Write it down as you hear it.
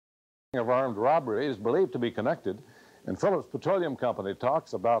Of armed robbery is believed to be connected, and Phillips Petroleum Company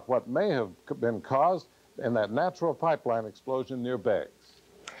talks about what may have been caused in that natural pipeline explosion near Beggs.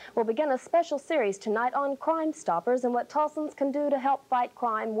 We'll begin a special series tonight on Crime Stoppers and what Tulsans can do to help fight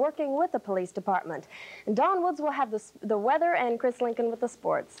crime working with the police department. And Don Woods will have the weather and Chris Lincoln with the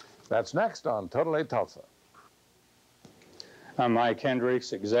sports. That's next on Total 8 Tulsa. I'm Mike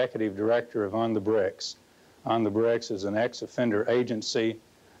Hendricks, Executive Director of On the Bricks. On the Bricks is an ex-offender agency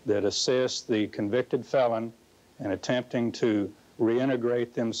that assists the convicted felon in attempting to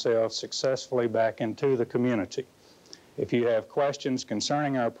reintegrate themselves successfully back into the community. If you have questions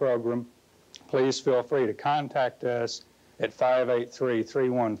concerning our program, please feel free to contact us at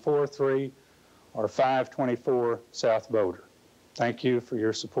 583-3143 or 524 South Boulder. Thank you for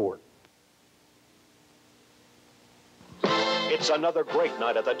your support. It's another great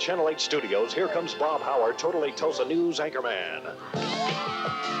night at the Channel 8 studios. Here comes Bob Howard, Total 8 Tulsa News anchorman.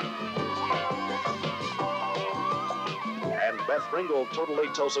 And Beth Ringel, Total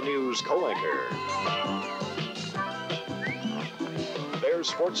 8 Tulsa News co-anchor. There's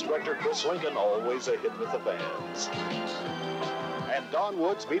Sports Director Chris Lincoln, always a hit with the fans. And Don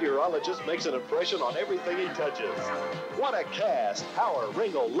Woods, meteorologist, makes an impression on everything he touches. What a cast! Howard,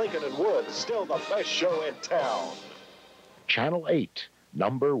 Ringel, Lincoln, and Woods, still the best show in town. Channel 8,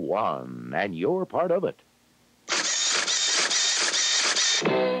 #1, and you're part of it.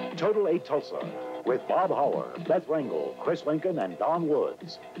 Total 8 Tulsa, with Bob Howard, Beth Ringel, Chris Lincoln, and Don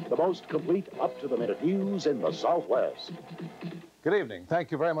Woods. The most complete, up-to-the-minute news in the Southwest. Good evening.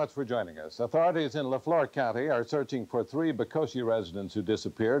 Thank you very much for joining us. Authorities in Leflore County are searching for 3 Bekoshi residents who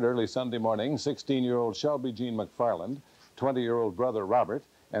disappeared early Sunday morning: 16-year-old Shelby Jean McFarland, 20-year-old brother Robert,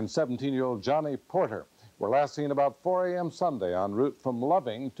 and 17-year-old Johnny Porter were last seen about 4 a.m. Sunday en route from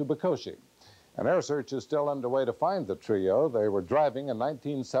Loving to Bekoshi. An air search is still underway to find the trio. They were driving a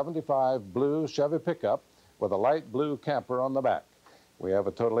 1975 blue Chevy pickup with a light blue camper on the back. We have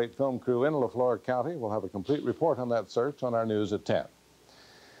a Total 8 film crew in Leflore County. We'll have a complete report on that search on our news at 10.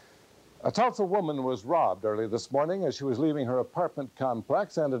 A Tulsa woman was robbed early this morning as she was leaving her apartment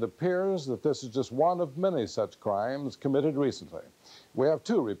complex, and it appears that this is just one of many such crimes committed recently. We have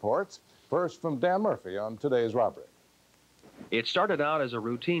 2 reports. First from Dan Murphy on today's robbery. It started out as a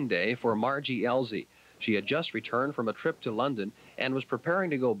routine day for Margie Elsie. She had just returned from a trip to London and was preparing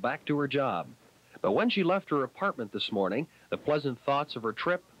to go back to her job. But when she left her apartment this morning, the pleasant thoughts of her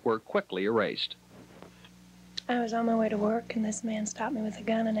trip were quickly erased. I was on my way to work, and this man stopped me with a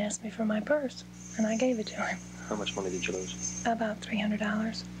gun and asked me for my purse, and I gave it to him. How much money did you lose? About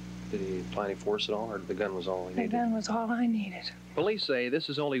 $300. Did he apply any force at all, or the gun was all he needed? The gun was all I needed. Police say this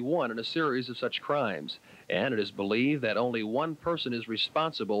is only one in a series of such crimes, and it is believed that only one person is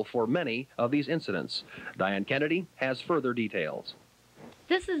responsible for many of these incidents. Diane Kennedy has further details.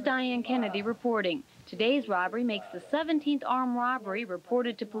 This is Diane Kennedy reporting. Today's robbery makes the 17th armed robbery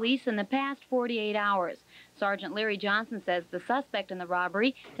reported to police in the past 48 hours. Sergeant Larry Johnson says the suspect in the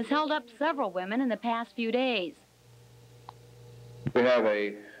robbery has held up several women in the past few days. We have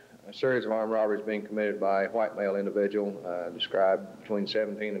a series of armed robberies being committed by a white male individual, described between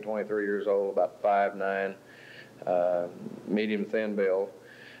 17 and 23 years old, about 5'9", medium thin build,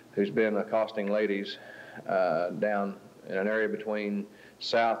 who's been accosting ladies down in an area between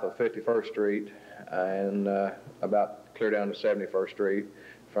south of 51st Street and about clear down to 71st Street,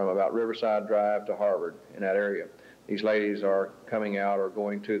 from about Riverside Drive to Harvard, in that area. These ladies are coming out or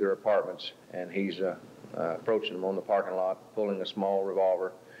going to their apartments, and he's approaching them on the parking lot, pulling a small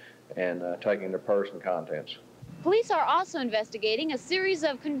revolver and taking their purse and contents. Police are also investigating a series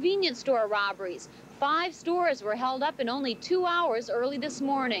of convenience store robberies. 5 stores were held up in only 2 hours early this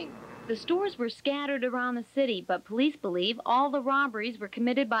morning. The stores were scattered around the city, but police believe all the robberies were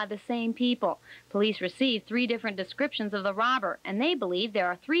committed by the same people. Police received 3 different descriptions of the robber, and they believe there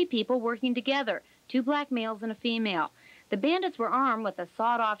are 3 people working together, 2 black males and a female. The bandits were armed with a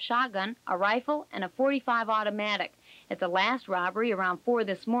sawed-off shotgun, a rifle, and a .45 automatic. At the last robbery around 4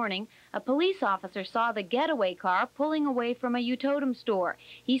 this morning, a police officer saw the getaway car pulling away from a U-Totem store.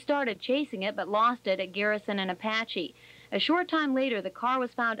 He started chasing it but lost it at Garrison and Apache. A short time later, the car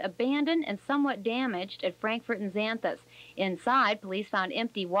was found abandoned and somewhat damaged at Frankfort and Xanthus. Inside, police found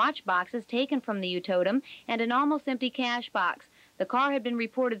empty watch boxes taken from the U-Totem and an almost empty cash box. The car had been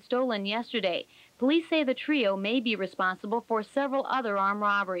reported stolen yesterday. Police say the trio may be responsible for several other armed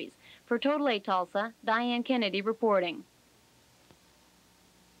robberies. For Total 8 Tulsa, Diane Kennedy reporting.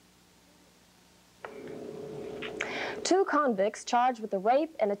 2 convicts charged with the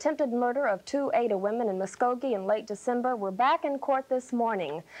rape and attempted murder of 2 Ada women in Muskogee in late December were back in court this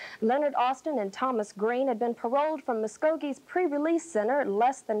morning. Leonard Austin and Thomas Green had been paroled from Muskogee's pre-release center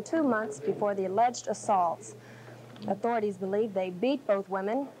less than 2 months before the alleged assaults. Authorities believe they beat both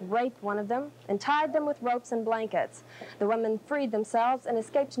women, raped one of them, and tied them with ropes and blankets. The women freed themselves and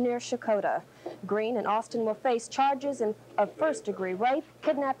escaped near Shakota. Green and Austin will face charges of first-degree rape,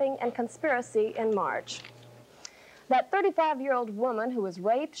 kidnapping, and conspiracy in March. That 35-year-old woman who was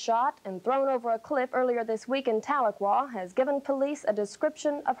raped, shot, and thrown over a cliff earlier this week in Tahlequah has given police a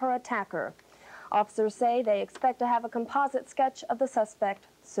description of her attacker. Officers say they expect to have a composite sketch of the suspect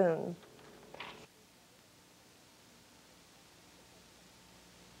soon.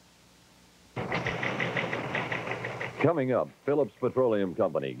 Coming up, Phillips Petroleum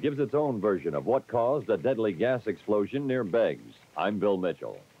Company gives its own version of what caused a deadly gas explosion near Beggs. I'm Bill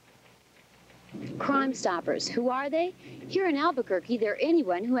Mitchell. Crime Stoppers, who are they? Here in Albuquerque, they're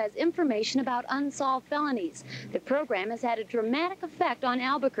anyone who has information about unsolved felonies. The program has had a dramatic effect on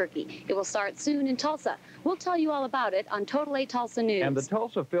Albuquerque. It will start soon in Tulsa. We'll tell you all about it on Total 8 Tulsa News. And the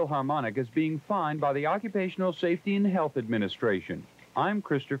Tulsa Philharmonic is being fined by the Occupational Safety and Health Administration. I'm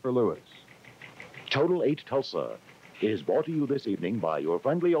Christopher Lewis. Total 8 Tulsa is brought to you this evening by your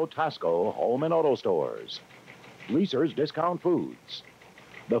friendly Otasco Home and Auto Stores, Reese's Discount Foods,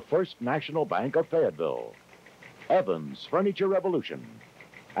 the First National Bank of Fayetteville, Evans Furniture Revolution,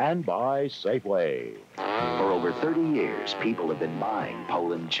 and by Safeway. For over 30 years, people have been buying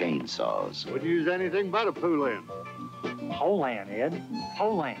Poland chainsaws. Wouldn't use anything but a Poland. Poland, Ed.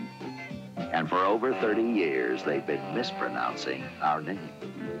 Poland. And for over 30 years, they've been mispronouncing our name.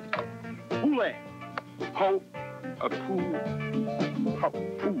 Poland.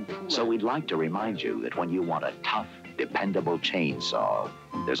 So we'd like to remind you that when you want a tough, dependable chainsaw,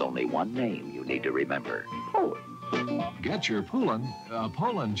 there's only one name you need to remember. Poland. Get your Poland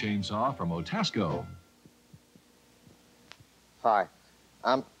chainsaw from Otasco. Hi,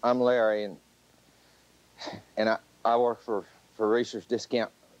 I'm Larry, and I work for Reese's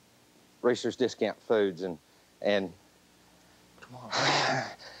Discount Foods, and come on,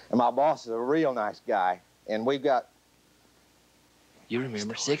 and my boss is a real nice guy, and we've got. You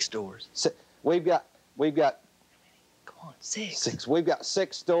remember 6 stores. We've got. Come on, 6. 6. We've got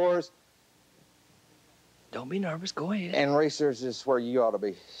 6 stores. Don't be nervous. Go ahead. And Reese's is where you ought to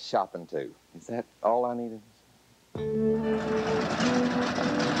be shopping too. Is that all I needed?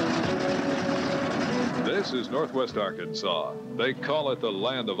 This is Northwest Arkansas. They call it the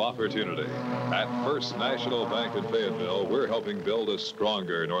land of opportunity. At First National Bank in Fayetteville, we're helping build a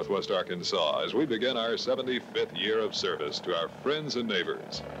stronger Northwest Arkansas as we begin our 75th year of service to our friends and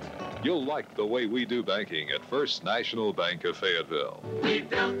neighbors. You'll like the way we do banking at First National Bank of Fayetteville. We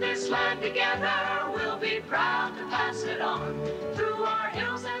built this land together. We'll be proud to pass it on through our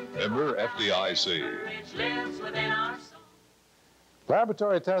hills and through Member FDIC. Courage lives within our soul.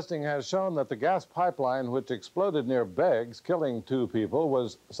 Laboratory testing has shown that the gas pipeline which exploded near Beggs, killing 2 people,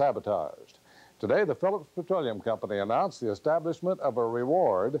 was sabotaged. Today, the Phillips Petroleum Company announced the establishment of a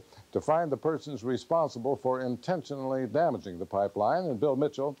reward to find the persons responsible for intentionally damaging the pipeline, and Bill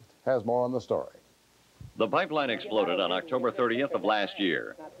Mitchell has more on the story. The pipeline exploded on October 30th of last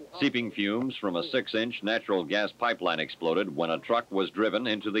year. Seeping fumes from a 6-inch natural gas pipeline exploded when a truck was driven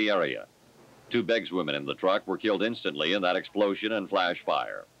into the area. 2 Beggs women in the truck were killed instantly in that explosion and flash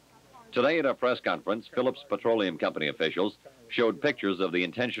fire. Today at a press conference, Phillips Petroleum Company officials showed pictures of the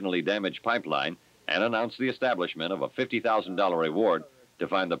intentionally damaged pipeline and announced the establishment of a $50,000 reward to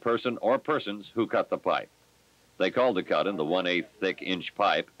find the person or persons who cut the pipe. They called the cut in the 1/8 thick inch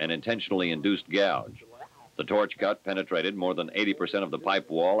pipe an intentionally induced gouge. The torch cut penetrated more than 80% of the pipe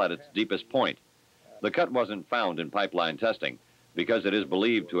wall at its deepest point. The cut wasn't found in pipeline testing because it is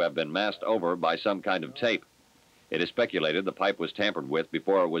believed to have been masked over by some kind of tape. It is speculated the pipe was tampered with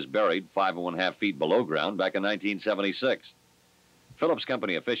before it was buried 5½ feet below ground back in 1976. Phillips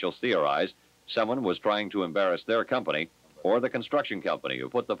Company officials theorized someone was trying to embarrass their company or the construction company who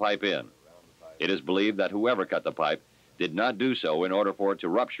put the pipe in. It is believed that whoever cut the pipe did not do so in order for it to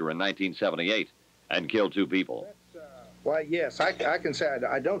rupture in 1978 and kill 2 people. Why, yes, I can say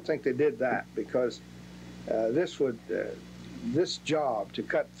I don't think they did that, because this job to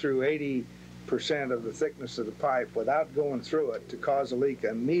cut through 80% of the thickness of the pipe without going through it to cause a leak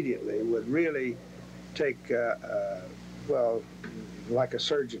immediately would really take, well, like a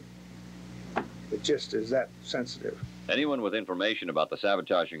surgeon. It just is that sensitive. Anyone with information about the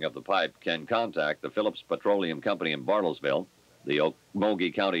sabotaging of the pipe can contact the Phillips Petroleum Company in Bartlesville, the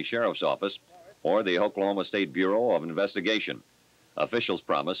Okmulgee County Sheriff's Office, or the Oklahoma State Bureau of Investigation. Officials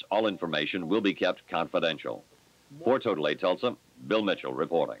promise all information will be kept confidential. For Total 8 Tulsa, Bill Mitchell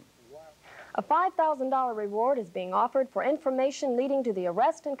reporting. A $5,000 reward is being offered for information leading to the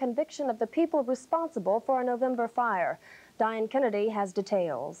arrest and conviction of the people responsible for a November fire. Diane Kennedy has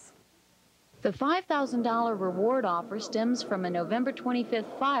details. The $5,000 reward offer stems from a November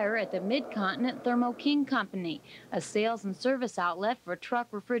 25th fire at the Mid-Continent Thermo King Company, a sales and service outlet for truck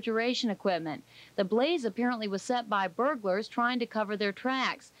refrigeration equipment. The blaze apparently was set by burglars trying to cover their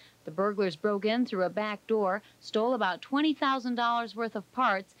tracks. The burglars broke in through a back door, stole about $20,000 worth of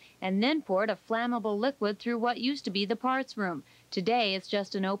parts, and then poured a flammable liquid through what used to be the parts room. Today, it's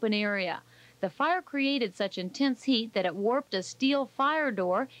just an open area. The fire created such intense heat that it warped a steel fire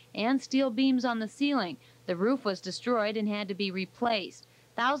door and steel beams on the ceiling. The roof was destroyed and had to be replaced.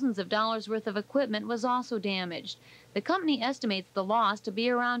 Thousands of dollars worth of equipment was also damaged. The company estimates the loss to be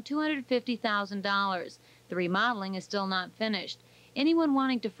around $250,000. The remodeling is still not finished. Anyone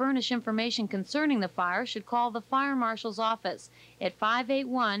wanting to furnish information concerning the fire should call the Fire Marshal's office at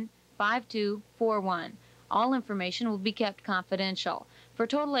 581-5241. All information will be kept confidential. For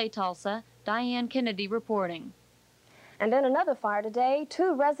Total 8 Tulsa, Diane Kennedy reporting. And in another fire today,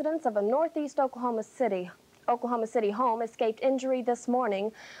 2 residents of a northeast Oklahoma City home escaped injury this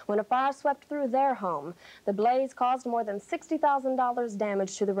morning when a fire swept through their home. The blaze caused more than $60,000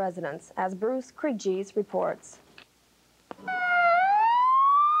 damage to the residents, as Bruce Krieges reports.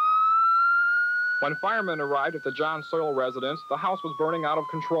 When firemen arrived at the John Searle residence, the house was burning out of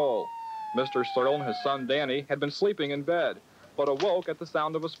control. Mr. Searle and his son Danny had been sleeping in bed, but awoke at the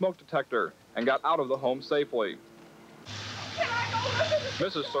sound of a smoke detector and got out of the home safely.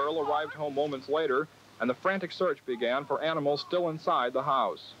 Mrs. Searle arrived home moments later, and the frantic search began for animals still inside the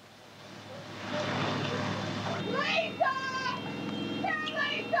house. Lisa!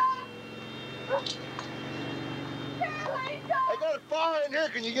 I got a fire in here.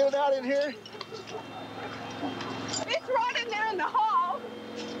 Can you get it out in here? It's right in there in the hall.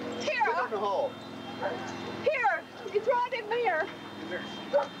 Here. Get in the hall. Here. It's right in there.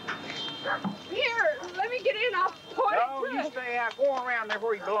 Here. Let me get in. I'll point it through. No, you stay out. Go around there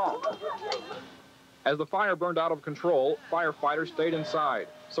where you belong. As the fire burned out of control, firefighters stayed inside,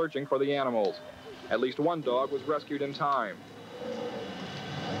 searching for the animals. At least one dog was rescued in time.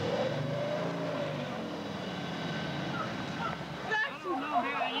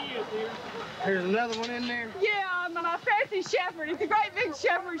 There's another one in there? Yeah, I'm a fancy shepherd. It's a great big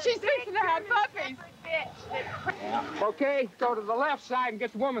shepherd. She's fixing to have puppies. Okay, go to the left side and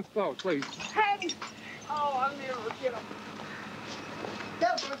get the woman's clothes, please. Hey. Oh, I'll never get them.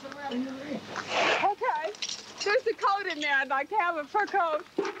 Okay. There's a coat in there. I'd like to have a fur coat.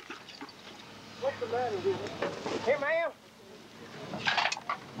 What's the matter with you? Here, ma'am.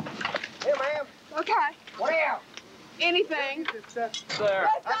 Here, ma'am. Okay. Well. Anything. There. Let's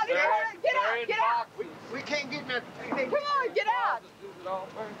not get out. Get out. Get out. We can't get nothing. Come on, get out.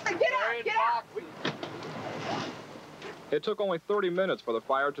 Get out. Get out. It took only 30 minutes for the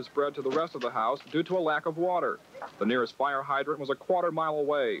fire to spread to the rest of the house due to a lack of water. The nearest fire hydrant was a quarter-mile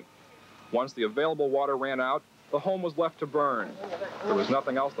away. Once the available water ran out, the home was left to burn. There was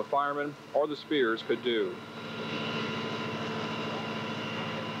nothing else the firemen or the Spears could do.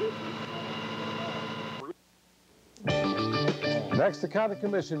 Next, the County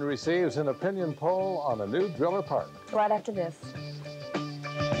Commission receives an opinion poll on a new driller partner. Right after this.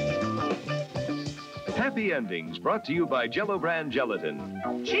 Happy Endings, brought to you by Jell-O brand gelatin.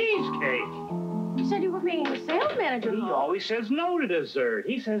 Cheesecake. You said you were being a sales manager. He always says no to dessert.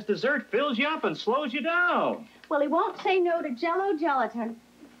 He says dessert fills you up and slows you down. Well, he won't say no to Jell-O gelatin.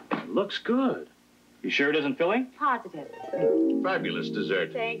 It looks good. You sure it isn't filling? Positive. Fabulous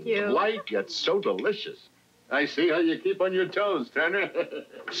dessert. Thank you. Light yet so delicious. I see how you keep on your toes, Turner.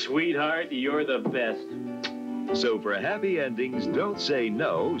 Sweetheart, you're the best. So for happy endings, don't say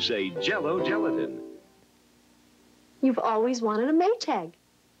no, say Jell-O gelatin. You've always wanted a Maytag.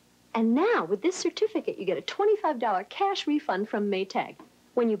 And now, with this certificate, you get a $25 cash refund from Maytag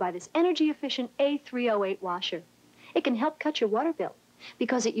when you buy this energy-efficient A308 washer. It can help cut your water bill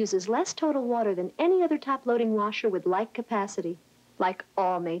because it uses less total water than any other top-loading washer with like capacity. Like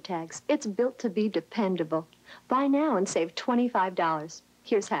all Maytags, it's built to be dependable. Buy now and save $25.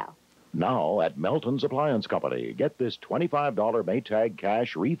 Here's how. Now at Melton's Appliance Company, get this $25 Maytag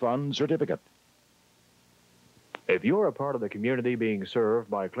cash refund certificate. If you're a part of the community being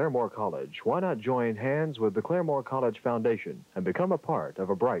served by Claremore College, why not join hands with the Claremore College Foundation and become a part of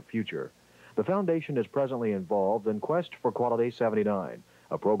a bright future? The foundation is presently involved in Quest for Quality 79,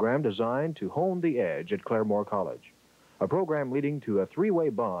 a program designed to hone the edge at Claremore College. A program leading to a three-way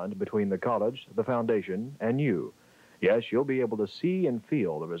bond between the college, the foundation, and you. Yes, you'll be able to see and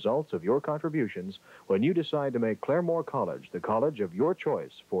feel the results of your contributions when you decide to make Claremore College the college of your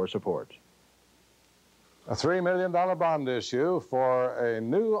choice for support. A $3 million bond issue for a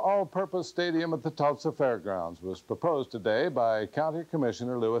new all-purpose stadium at the Tulsa Fairgrounds was proposed today by County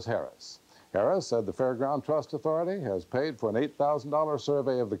Commissioner Lewis Harris. Harris said the Fairground Trust Authority has paid for an $8,000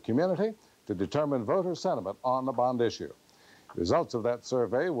 survey of the community to determine voter sentiment on the bond issue. Results of that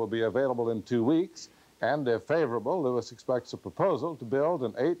survey will be available in 2 weeks, and if favorable, Lewis expects a proposal to build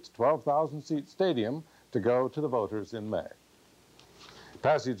an 8,000 to 12,000 seat stadium to go to the voters in May.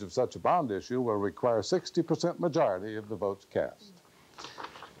 Passage of such a bond issue will require 60% majority of the votes cast.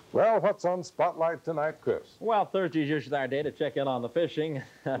 Well, what's on Spotlight tonight, Chris? Well, Thursday's usually our day to check in on the fishing.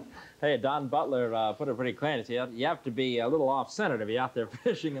 Hey, Don Butler put it pretty clear. You have to be a little off-center to be out there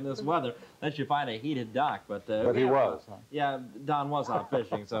fishing in this weather, unless you find a heated dock. But he was. Yeah, Don was out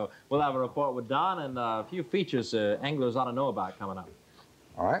fishing, so we'll have a report with Don and a few features anglers ought to know about coming up.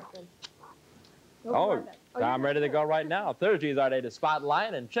 All right. Oh, I'm ready to go right now. Thursday's our day to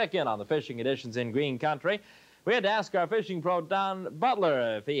spotlight and check in on the fishing editions in Green Country. We had to ask our fishing pro, Don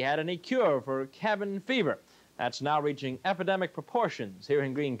Butler, if he had any cure for cabin fever. That's now reaching epidemic proportions here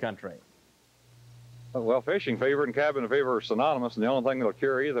in Green Country. Well, fishing fever and cabin fever are synonymous, and the only thing that'll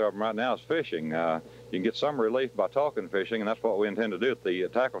cure either of them right now is fishing. You can get some relief by talking fishing, and that's what we intend to do at the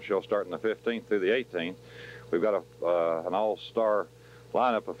tackle show starting the 15th through the 18th. We've got an all-star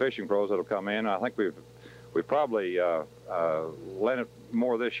lineup of fishing pros that'll come in. I think we've probably lent it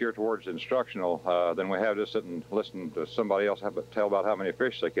more this year towards instructional than we have just sitting listening to somebody else tell about how many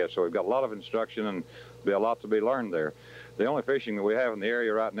fish they catch. So we've got a lot of instruction and be a lot to be learned there. The only fishing that we have in the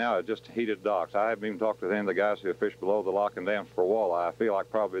area right now is just heated docks. I haven't even talked to any of the guys who have fished below the lock and dams for walleye. I feel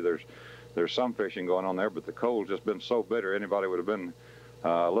like probably there's some fishing going on there, but the cold's just been so bitter, anybody would have been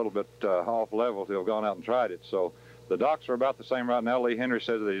a little bit off level to have gone out and tried it. So the docks are about the same right now. Lee Henry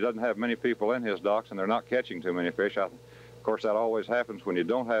says that he doesn't have many people in his docks, and they're not catching too many fish. Of course, that always happens when you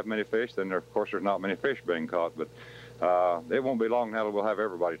don't have many fish. Then, of course, there's not many fish being caught. But it won't be long now that we'll have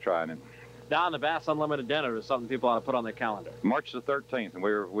everybody trying it. Don, the Bass Unlimited Dinner is something people ought to put on their calendar. March the 13th,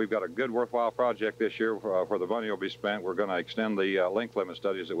 and we've got a good, worthwhile project this year where the money will be spent. We're going to extend the link limit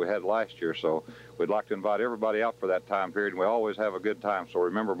studies that we had last year, so we'd like to invite everybody out for that time period, and we always have a good time. So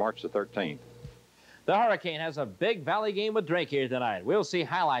remember, March the 13th. The Hurricane has a big Valley game with Drake here tonight. We'll see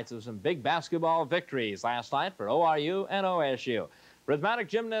highlights of some big basketball victories last night for ORU and OSU. Rhythmic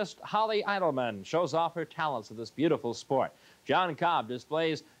gymnast Holly Eidelman shows off her talents of this beautiful sport. John Cobb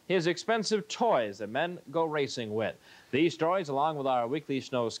displays his expensive toys that men go racing with. These stories, along with our weekly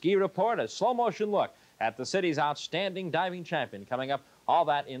snow ski report, a slow-motion look at the city's outstanding diving champion coming up, all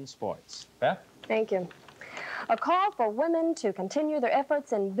that in sports. Beth? Thank you. A call for women to continue their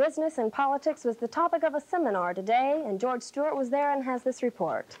efforts in business and politics was the topic of a seminar today, and George Stewart was there and has this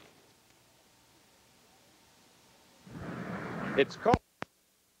report. It's cold.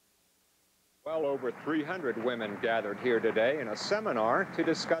 Well over 300 women gathered here today in a seminar to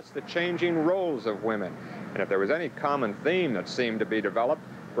discuss the changing roles of women. And if there was any common theme that seemed to be developed,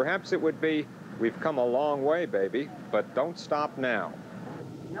 perhaps it would be, we've come a long way, baby, but don't stop now.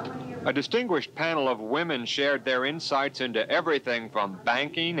 A distinguished panel of women shared their insights into everything from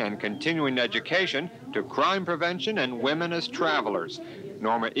banking and continuing education to crime prevention and women as travelers.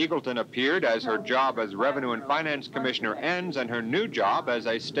 Norma Eagleton appeared as her job as Revenue and Finance Commissioner ends and her new job as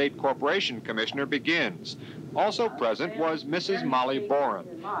a State Corporation Commissioner begins. Also present was Mrs. Molly Boren.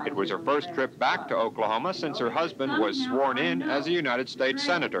 It was her first trip back to Oklahoma since her husband was sworn in as a United States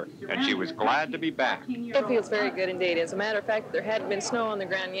Senator, and she was glad to be back. It feels very good indeed. As a matter of fact, if there hadn't been snow on the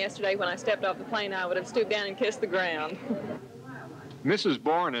ground yesterday, when I stepped off the plane, I would have stooped down and kissed the ground. Mrs.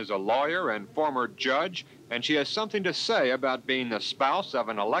 Boren is a lawyer and former judge, and she has something to say about being the spouse of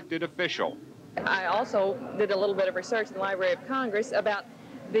an elected official. I also did a little bit of research in the Library of Congress about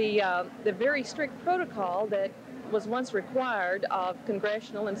the very strict protocol that was once required of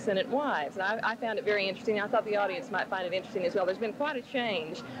congressional and Senate wives. And I found it very interesting. I thought the audience might find it interesting as well. There's been quite a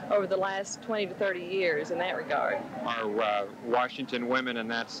change over the last 20 to 30 years in that regard. Are Washington women in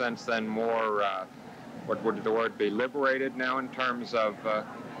that sense then more, what would the word be, liberated now in terms of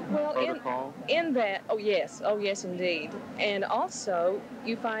protocol? In that, oh yes indeed. And also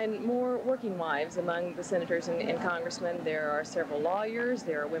you find more working wives among the senators and congressmen. There are several lawyers,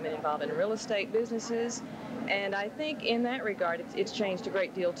 there are women involved in real estate businesses, and I think in that regard it's changed a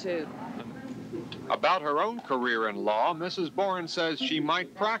great deal too. About her own career in law, Mrs. Boren says she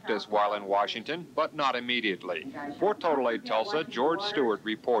might practice while in Washington, but not immediately. For Total 8 Tulsa, George Stewart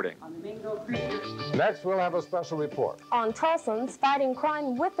reporting. Next, we'll have a special report on Tulsans fighting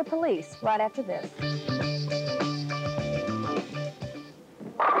crime with the police right after this.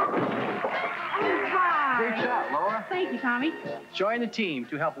 Thank you, Tommy. Join the team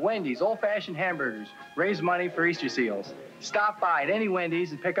to help Wendy's old-fashioned hamburgers raise money for Easter seals. Stop by at any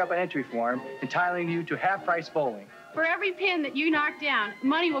Wendy's and pick up an entry form entitling you to half-price bowling. For every pin that you knock down,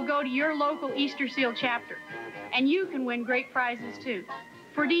 money will go to your local Easter Seal chapter. And you can win great prizes, too.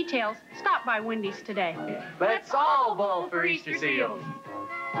 For details, stop by Wendy's today. Let's all bowl for Easter seals.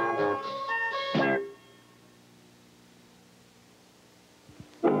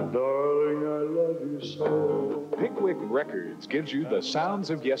 Darling, I love you so. Pickwick Records gives you the sounds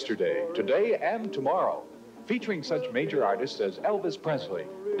of yesterday, today, and tomorrow. Featuring such major artists as Elvis Presley,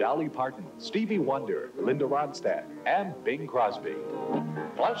 Dolly Parton, Stevie Wonder, Linda Ronstadt, and Bing Crosby.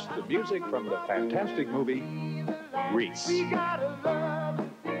 Plus the music from the fantastic movie Grease. You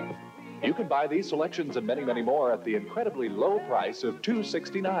can buy these selections and many, many more at the incredibly low price of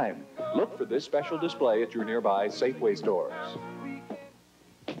 $2.69. Look for this special display at your nearby Safeway stores.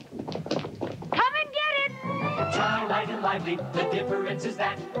 Try light and lively, the difference is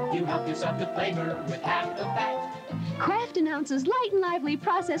that you help yourself to flavor with half the fat. Kraft announces Light and Lively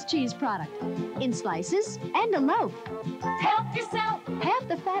processed cheese product in slices and a loaf. Help yourself. Half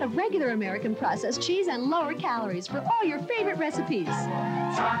the fat of regular American processed cheese and lower calories for all your favorite recipes.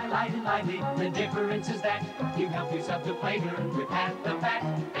 Try light and lively, the difference is that you help yourself to flavor with half the fat.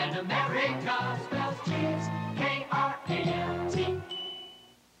 And America spells cheese, K-R-A-F-T.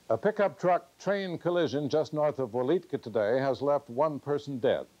 A pickup truck train collision just north of Waletka today has left one person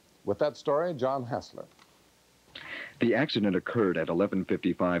dead. With that story, John Hassler. The accident occurred at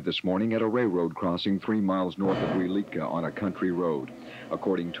 11:55 this morning at a railroad crossing 3 miles north of Waletka on a country road.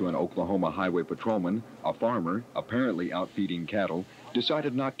 According to an Oklahoma highway patrolman, a farmer, apparently out feeding cattle,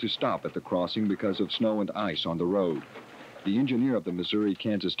 decided not to stop at the crossing because of snow and ice on the road. The engineer of the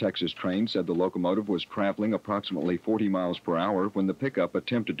Missouri-Kansas-Texas train said the locomotive was traveling approximately 40 miles per hour when the pickup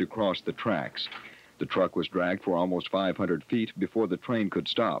attempted to cross the tracks. The truck was dragged for almost 500 feet before the train could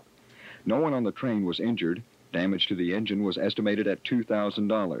stop. No one on the train was injured. Damage to the engine was estimated at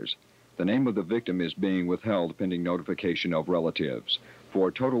 $2,000. The name of the victim is being withheld pending notification of relatives. For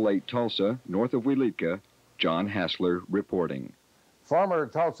Total 8 Tulsa, north of Waletka, John Hassler reporting. Former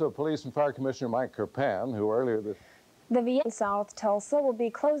Tulsa Police and Fire Commissioner Mike Kirpan, who earlier this... The VA in South Tulsa will be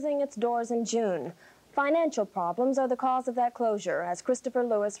closing its doors in June. Financial problems are the cause of that closure, as Christopher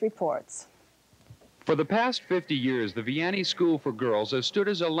Lewis reports. For the past 50 years, the Vianney School for Girls has stood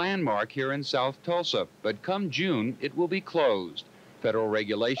as a landmark here in South Tulsa, but come June, it will be closed. Federal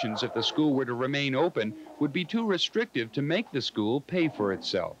regulations, if the school were to remain open, would be too restrictive to make the school pay for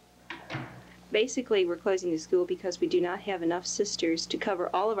itself. Basically, we're closing the school because we do not have enough sisters to cover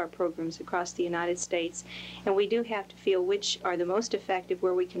all of our programs across the United States, and we do have to feel which are the most effective,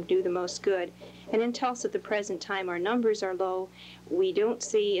 where we can do the most good. And in Tulsa at the present time, our numbers are low. We don't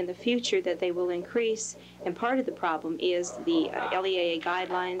see in the future that they will increase, and part of the problem is the LEAA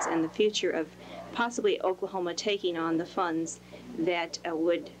guidelines and the future of possibly Oklahoma taking on the funds that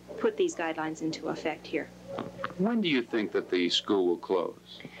would put these guidelines into effect here. When do you think that the school will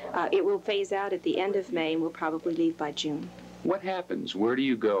close? It will phase out at the end of May, and we'll probably leave by June. What happens? Where do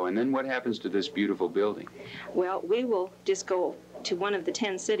you go? And then what happens to this beautiful building? Well, we will just go to one of the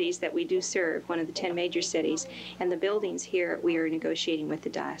 10 cities that we do serve, one of the 10 major cities, and the buildings here, we are negotiating with the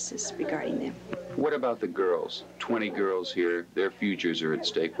diocese regarding them. What about the girls? 20 girls here, their futures are at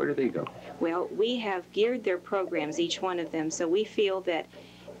stake. Where do they go? Well, we have geared their programs, each one of them, so we feel that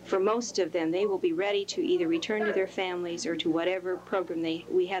for most of them, they will be ready to either return to their families or to whatever program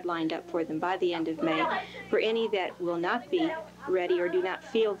we had lined up for them by the end of May. For any that will not be ready or do not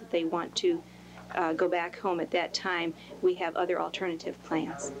feel that they want to go back home at that time, we have other alternative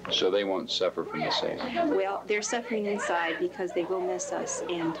plans. So they won't suffer from the same? Well, they're suffering inside because they will miss us,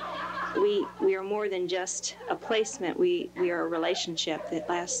 and we are more than just a placement. We are a relationship that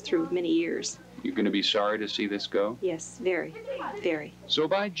lasts through many years. You're going to be sorry to see this go? Yes, very, very. So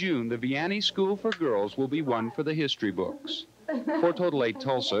by June, the Vianney School for Girls will be one for the history books. For Total 8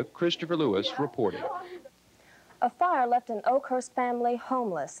 Tulsa, Christopher Lewis reporting. A fire left an Oakhurst family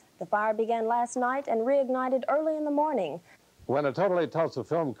homeless. The fire began last night and reignited early in the morning. When a Total 8 Tulsa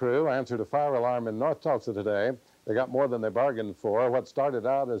film crew answered a fire alarm in North Tulsa today, they got more than they bargained for. What started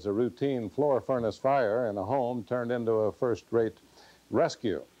out as a routine floor furnace fire in a home turned into a first-rate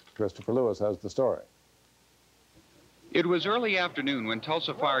rescue. Christopher Lewis has the story. It was early afternoon when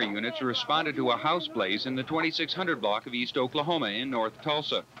Tulsa fire units responded to a house blaze in the 2600 block of East Oklahoma in North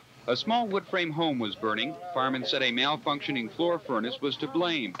Tulsa. A small wood frame home was burning. Firemen said a malfunctioning floor furnace was to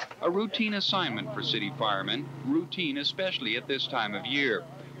blame. A routine assignment for city firemen, routine especially at this time of year.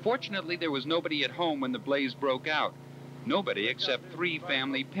 Fortunately, there was nobody at home when the blaze broke out. Nobody except 3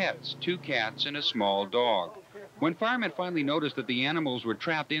 family pets, 2 cats and a small dog. When firemen finally noticed that the animals were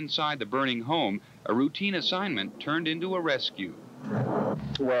trapped inside the burning home, a routine assignment turned into a rescue.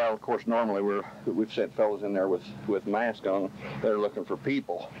 Well, of course, normally we've sent fellows in there with masks on. They're looking for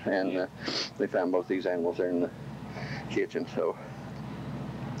people, and they found both these animals there in the kitchen. So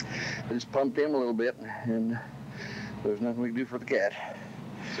I just pumped him a little bit, and there's nothing we can do for the cat.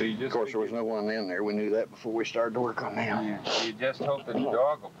 So you just, of course, there was no one in there. We knew that before we started to work on them. Yeah. You just hope that the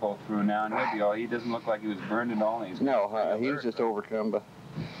dog will pull through now, and he'll be all. He doesn't look like he was burned at all. No, he was just overcome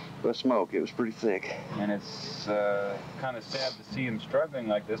by smoke. It was pretty thick. And it's kind of sad to see him struggling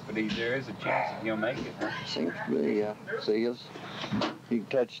like this, but there is a chance that he'll make it. Huh? Seems to be, yeah. See, he can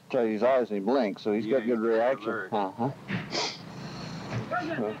touch his eyes and he blinks, so he's got good reaction.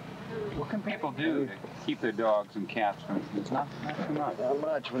 What can people do to keep their dogs and cats from? It's not too much. Not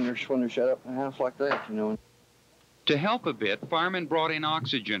much when they're shut up in a house like that, you know. To help a bit, firemen brought in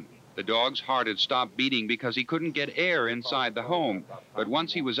oxygen. The dog's heart had stopped beating because he couldn't get air inside the home. But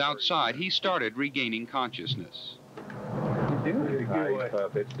once he was outside, he started regaining consciousness.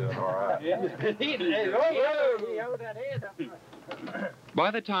 It's doing all right.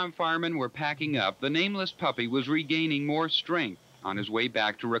 By the time firemen were packing up, the nameless puppy was regaining more strength on his way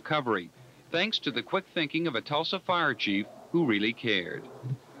back to recovery, thanks to the quick thinking of a Tulsa fire chief who really cared.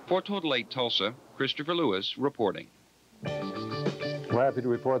 For Total 8 Tulsa, Christopher Lewis reporting. We're happy to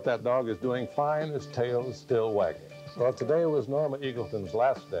report that dog is doing fine. His tail is still wagging. Well, today was Norma Eagleton's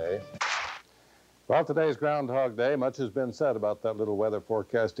last day. Well, today's Groundhog Day. Much has been said about that little weather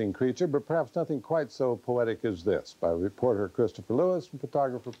forecasting creature, but perhaps nothing quite so poetic as this by reporter Christopher Lewis and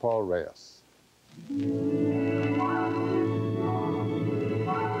photographer Paul Reyes.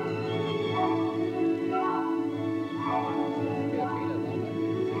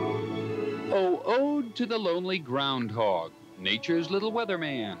 Oh, ode to the lonely groundhog, nature's little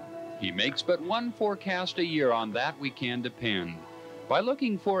weatherman. He makes but one forecast a year, on that we can depend. By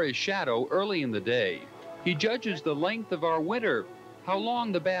looking for his shadow early in the day, he judges the length of our winter, how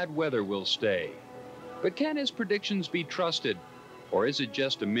long the bad weather will stay. But can his predictions be trusted, or is it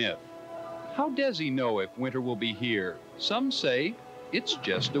just a myth? How does he know if winter will be here? Some say it's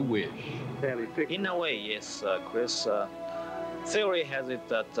just a wish. In a way, yes, Chris. Theory has it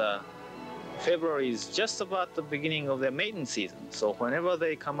that February is just about the beginning of their mating season. So whenever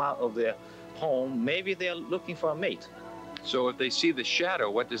they come out of their home, maybe they're looking for a mate. So if they see the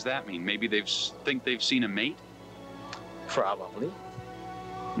shadow, what does that mean? Maybe they think they've seen a mate? Probably.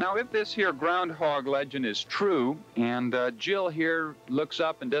 Now, if this here groundhog legend is true, and Jill here looks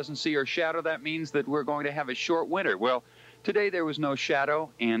up and doesn't see her shadow, that means that we're going to have a short winter. Well, today there was no shadow,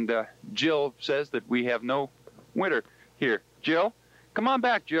 and Jill says that we have no winter here. Jill, come on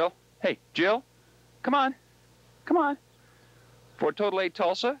back, Jill. Hey, Jill, come on. Come on. For Total 8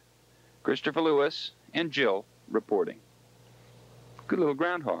 Tulsa, Christopher Lewis and Jill reporting. Good little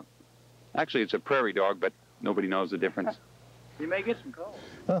groundhog. Actually, it's a prairie dog, but nobody knows the difference. You may get some calls.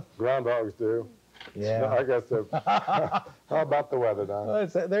 Huh. Groundhogs do. Yeah. I guess they're... How about the weather, Don? Well,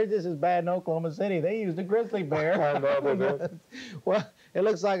 they're just as bad in Oklahoma City. They used a grizzly bear. I know they did. Well, it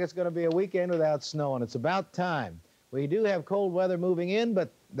looks like it's going to be a weekend without snow, and it's about time. We do have cold weather moving in, but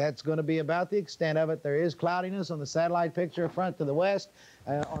that's going to be about the extent of it. There is cloudiness on the satellite picture front to the west.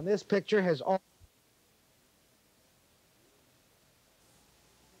 On this picture has all...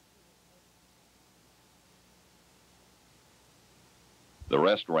 The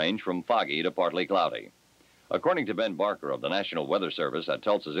rest range from foggy to partly cloudy. According to Ben Barker of the National Weather Service at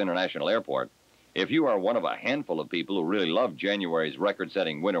Tulsa's International Airport, if you are one of a handful of people who really love January's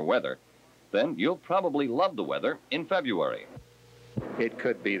record-setting winter weather, then you'll probably love the weather in February. It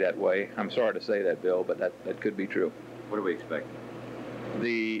could be that way. I'm sorry to say that, Bill, but that could be true. What do we expect?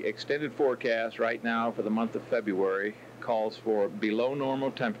 The extended forecast right now for the month of February calls for below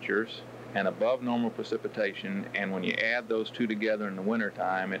normal temperatures and above normal precipitation, and when you add those two together in the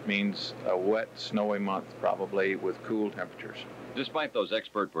wintertime, it means a wet, snowy month, probably with cool temperatures. Despite those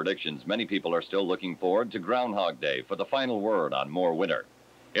expert predictions, many people are still looking forward to Groundhog Day for the final word on more winter.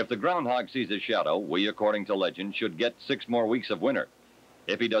 If the groundhog sees his shadow, we, according to legend, should get 6 more weeks of winter.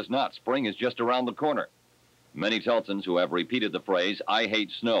 If he does not, spring is just around the corner. Many Tulsans who have repeated the phrase, "I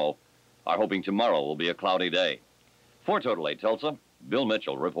hate snow," are hoping tomorrow will be a cloudy day. For Total 8 Tulsa, Bill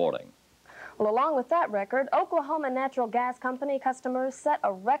Mitchell reporting. Well, along with that record, Oklahoma Natural Gas Company customers set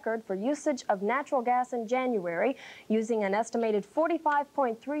a record for usage of natural gas in January, using an estimated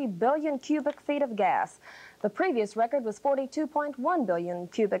 45.3 billion cubic feet of gas. The previous record was 42.1 billion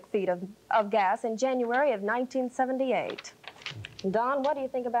cubic feet of gas in January of 1978. Don, what do you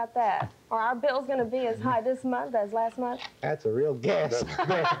think about that? Are our bills going to be as high this month as last month? That's a real guess.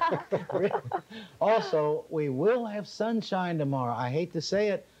 Also, we will have sunshine tomorrow. I hate to say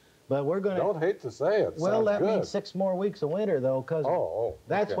it, but we're going to... Don't hate to say it. Well, Sounds that good. means 6 more weeks of winter, though, because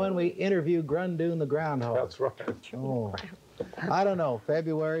that's when we interview Grundoon the groundhog. That's right. Oh, I don't know.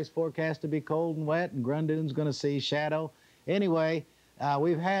 February's forecast to be cold and wet, and Grundoon's going to see shadow. Anyway,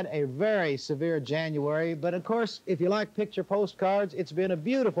 we've had a very severe January, but of course, if you like picture postcards, it's been a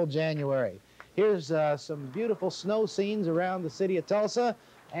beautiful January. Here's some beautiful snow scenes around the city of Tulsa,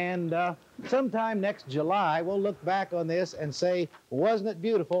 and sometime next July, we'll look back on this and say, wasn't it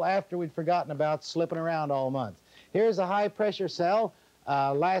beautiful, after we'd forgotten about slipping around all month. Here's a high-pressure cell.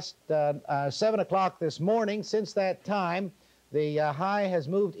 Last 7 o'clock this morning. Since that time, the high has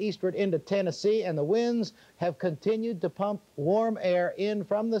moved eastward into Tennessee, and the winds have continued to pump warm air in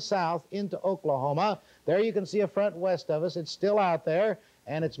from the south into Oklahoma. There you can see a front west of us. It's still out there,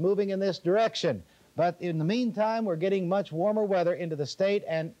 and it's moving in this direction. But in the meantime, we're getting much warmer weather into the state,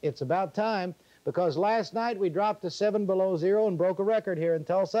 and it's about time, because last night we dropped to 7 below zero and broke a record here in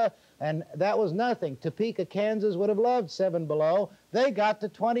Tulsa, and that was nothing. Topeka, Kansas would have loved 7 below. They got to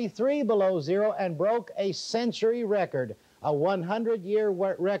 23 below zero and broke a century record. A 100-year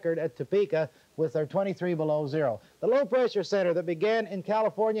record at Topeka with their 23 below zero. The low pressure center that began in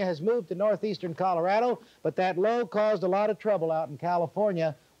California has moved to northeastern Colorado, but that low caused a lot of trouble out in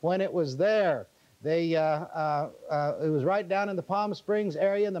California when it was there. It was right down in the Palm Springs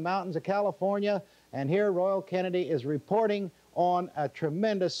area in the mountains of California, and here Royal Kennedy is reporting on a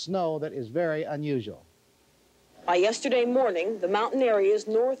tremendous snow that is very unusual. By yesterday morning, the mountain areas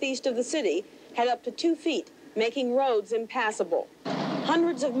northeast of the city had up to 2 feet, making roads impassable.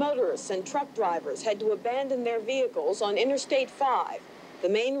 Hundreds of motorists and truck drivers had to abandon their vehicles on Interstate 5, the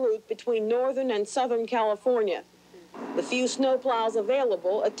main route between northern and southern California. The few snowplows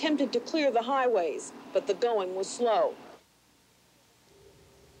available attempted to clear the highways, but the going was slow.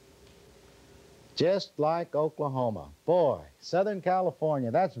 Just like Oklahoma. Boy, Southern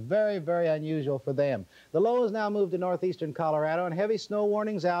California, that's very, very unusual for them. The low has now moved to northeastern Colorado, and heavy snow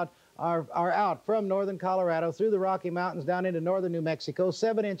warnings are out from northern Colorado through the Rocky Mountains down into northern New Mexico.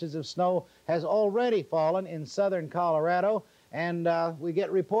 7 inches of snow has already fallen in southern Colorado, and we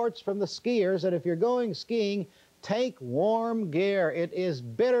get reports from the skiers that if you're going skiing, take warm gear. It is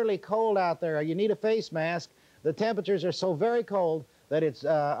bitterly cold out there. You need a face mask. The temperatures are so very cold that it's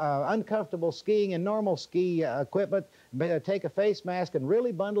uncomfortable skiing in normal ski equipment. Take a face mask and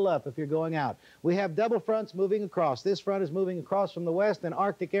really bundle up if you're going out. We have double fronts moving across. This front is moving across from the west, and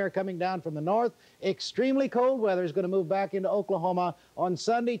Arctic air coming down from the north. Extremely cold weather is going to move back into Oklahoma on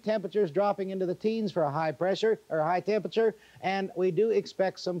Sunday. Temperatures dropping into the teens for a high pressure or high temperature, and we do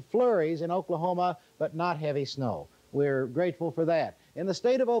expect some flurries in Oklahoma, but not heavy snow. We're grateful for that. In the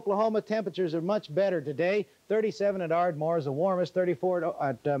state of Oklahoma, temperatures are much better today. 37 at Ardmore is the warmest, 34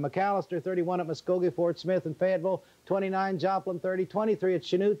 at McAllister, 31 at Muskogee, Fort Smith, and Fayetteville, 29 Joplin, 30, 23 at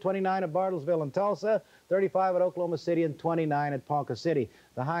Chanute, 29 at Bartlesville and Tulsa, 35 at Oklahoma City, and 29 at Ponca City.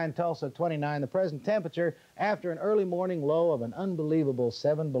 The high in Tulsa, 29. The present temperature after an early morning low of an unbelievable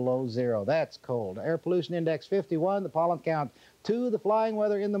 7 below zero. That's cold. Air pollution index 51, the pollen count 2, the flying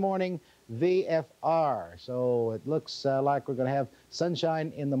weather in the morning, VFR. So it looks like we're going to have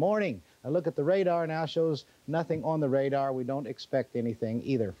sunshine in the morning. A look at the radar now shows nothing on the radar. We don't expect anything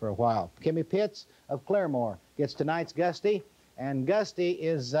either for a while. Kimmy Pitts of Claremore gets tonight's Gusty, and Gusty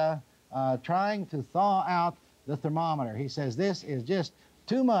is trying to thaw out the thermometer. He says this is just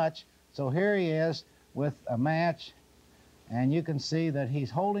too much, so here he is with a match, and you can see that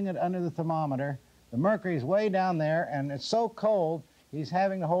he's holding it under the thermometer. The mercury's way down there, and it's so cold he's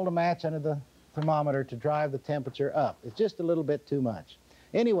having to hold a match under the thermometer to drive the temperature up. It's just a little bit too much.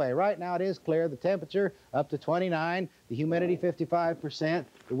 Anyway, right now it is clear. The temperature up to 29, the humidity 55%,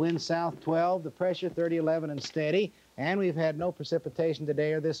 the wind south 12, the pressure 3011 and steady, and we've had no precipitation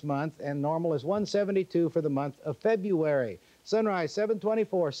today or this month, and normal is 172 for the month of February. Sunrise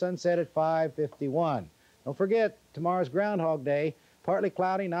 7:24, sunset at 5:51. Don't forget, tomorrow's Groundhog Day. Partly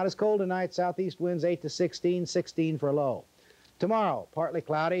cloudy, not as cold tonight. Southeast winds 8 to 16, 16 for a low. Tomorrow, partly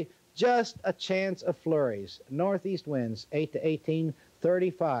cloudy, just a chance of flurries. Northeast winds 8 to 18,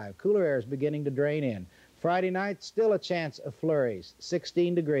 35. Cooler air is beginning to drain in. Friday night, still a chance of flurries,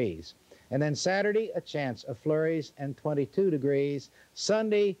 16 degrees. And then Saturday, a chance of flurries and 22 degrees.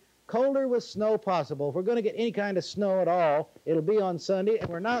 Sunday, colder with snow possible. If we're going to get any kind of snow at all, it'll be on Sunday, and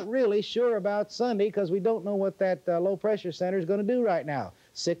we're not really sure about Sunday because we don't know what that low pressure center is going to do right now.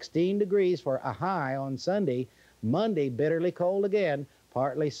 16 degrees for a high on Sunday. Monday, bitterly cold again,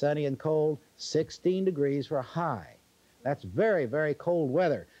 partly sunny and cold, 16 degrees for a high. That's very, very cold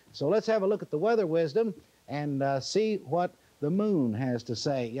weather. So let's have a look at the weather wisdom and see what the moon has to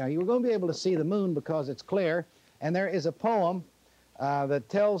say. You know, you're going to be able to see the moon because it's clear, and there is a poem that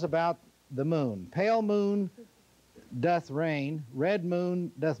tells about the moon. Pale moon doth rain, red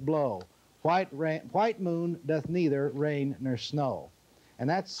moon doth blow, white moon doth neither rain nor snow. And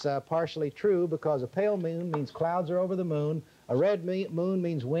that's partially true because a pale moon means clouds are over the moon, a red moon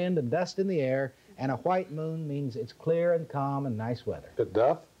means wind and dust in the air, and a white moon means it's clear and calm and nice weather. It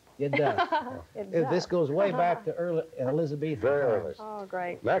doth? It does. This goes way back to early Elizabethan Very times. early. Oh,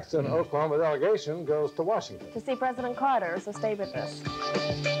 great. Next, an Oklahoma delegation goes to Washington. To see President Carter, so stay with us.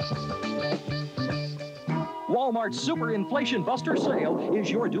 Walmart's Super Inflation Buster Sale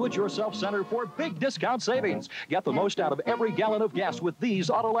is your do-it-yourself center for big discount savings. Get the most out of every gallon of gas with these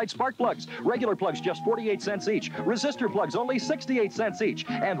Autolite spark plugs. Regular plugs just 48 cents each. Resistor plugs only 68 cents each.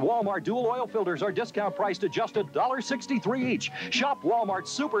 And Walmart dual oil filters are discount priced at just $1.63 each. Shop Walmart's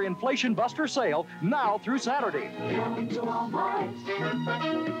Super Inflation Buster Sale now through Saturday. Come to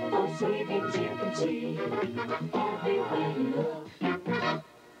Walmart for savings you can see everywhere you look.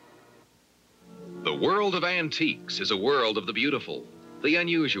 The world of antiques is a world of the beautiful, the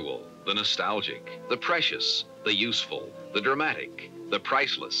unusual, the nostalgic, the precious, the useful, the dramatic, the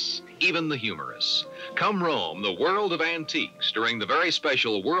priceless, even the humorous. Come roam the world of antiques during the very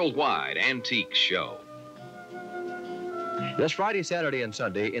special Worldwide Antiques Show. This Friday, Saturday, and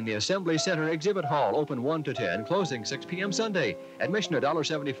Sunday in the Assembly Center Exhibit Hall, open 1 to 10, closing 6 p.m. Sunday. Admission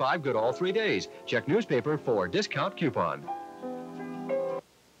 $1.75, good all 3 days. Check newspaper for discount coupon.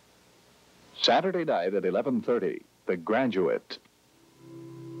 Saturday night at 11:30, The Graduate.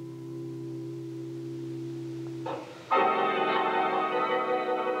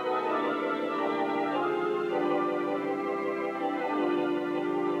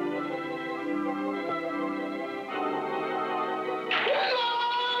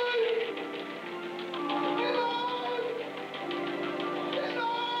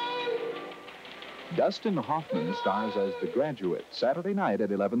 Dustin Hoffman stars as The Graduate, Saturday night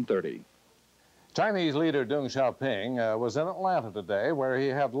at 11:30. Chinese leader Deng Xiaoping was in Atlanta today where he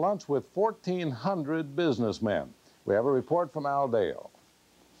had lunch with 1,400 businessmen. We have a report from Al Dale.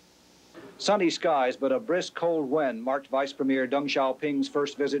 Sunny skies, but a brisk cold wind marked Vice Premier Deng Xiaoping's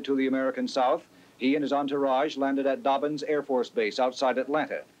first visit to the American South. He and his entourage landed at Dobbins Air Force Base outside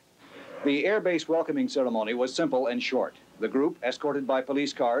Atlanta. The air base welcoming ceremony was simple and short. The group, escorted by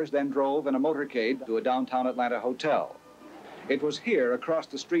police cars, then drove in a motorcade to a downtown Atlanta hotel. It was here, across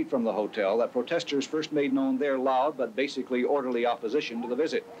the street from the hotel, that protesters first made known their loud but basically orderly opposition to the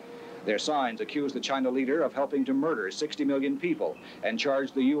visit. Their signs accused the China leader of helping to murder 60 million people and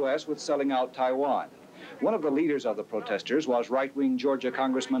charged the U.S. with selling out Taiwan. One of the leaders of the protesters was right-wing Georgia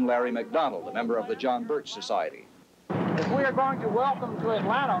Congressman Larry McDonald, a member of the John Birch Society. If we are going to welcome to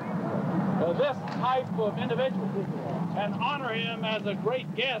Atlanta this type of individual and honor him as a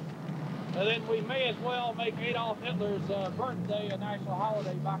great guest, then we may as well make Adolf Hitler's birthday a national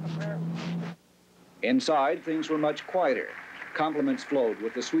holiday by comparison. Inside, things were much quieter. Compliments flowed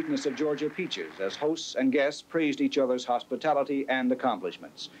with the sweetness of Georgia peaches as hosts and guests praised each other's hospitality and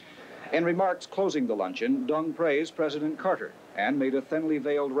accomplishments. In remarks closing the luncheon, Deng praised President Carter and made a thinly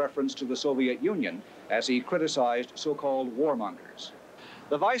veiled reference to the Soviet Union as he criticized so-called warmongers.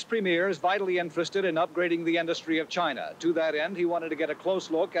 The vice premier is vitally interested in upgrading the industry of China. To that end, he wanted to get a close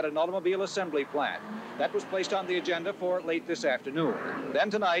look at an automobile assembly plant. That was placed on the agenda for late this afternoon. Then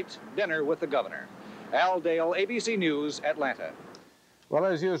tonight, dinner with the governor. Al Dale, ABC News, Atlanta. Well,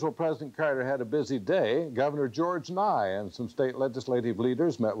 as usual, President Carter had a busy day. Governor George Nye and some state legislative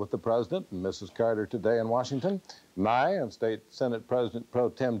leaders met with the President and Mrs. Carter today in Washington. Nye and State Senate President Pro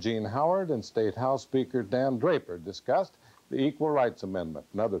Tem Gene Howard and State House Speaker Dan Draper discussed the Equal Rights Amendment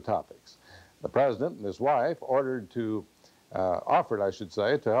and other topics. The President and his wife offered to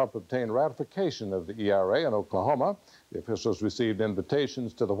help obtain ratification of the ERA in Oklahoma. The officials received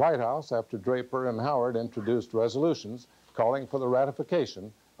invitations to the White House after Draper and Howard introduced resolutions calling for the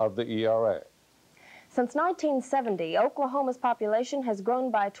ratification of the ERA. Since 1970, Oklahoma's population has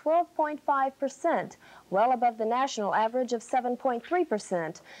grown by 12.5%, well above the national average of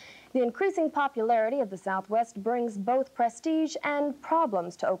 7.3%. The increasing popularity of the Southwest brings both prestige and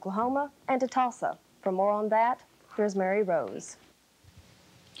problems to Oklahoma and to Tulsa. For more on that, here's Mary Rose.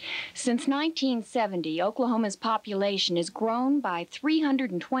 Since 1970, Oklahoma's population has grown by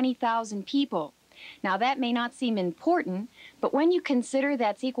 320,000 people. Now, that may not seem important, but when you consider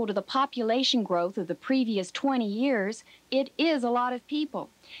that's equal to the population growth of the previous 20 years, it is a lot of people.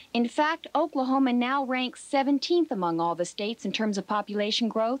 In fact, Oklahoma now ranks 17th among all the states in terms of population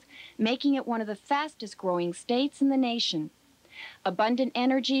growth, making it one of the fastest growing states in the nation. Abundant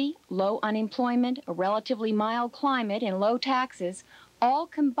energy, low unemployment, a relatively mild climate, and low taxes all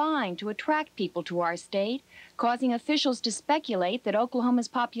combine to attract people to our state, causing officials to speculate that Oklahoma's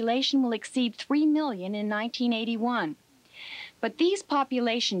population will exceed 3 million in 1981. But these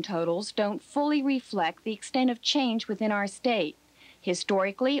population totals don't fully reflect the extent of change within our state.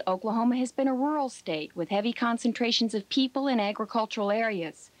 Historically, Oklahoma has been a rural state with heavy concentrations of people in agricultural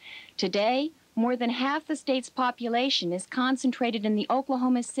areas. Today, more than half the state's population is concentrated in the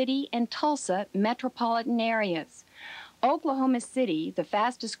Oklahoma City and Tulsa metropolitan areas. Oklahoma City, the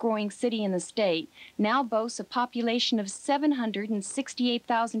fastest growing city in the state, now boasts a population of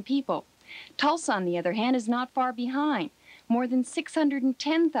 768,000 people. Tulsa, on the other hand, is not far behind. More than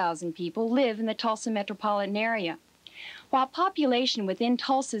 610,000 people live in the Tulsa metropolitan area. While population within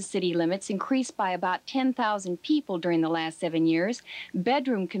Tulsa's city limits increased by about 10,000 people during the last 7 years,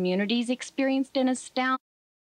 bedroom communities experienced an astounding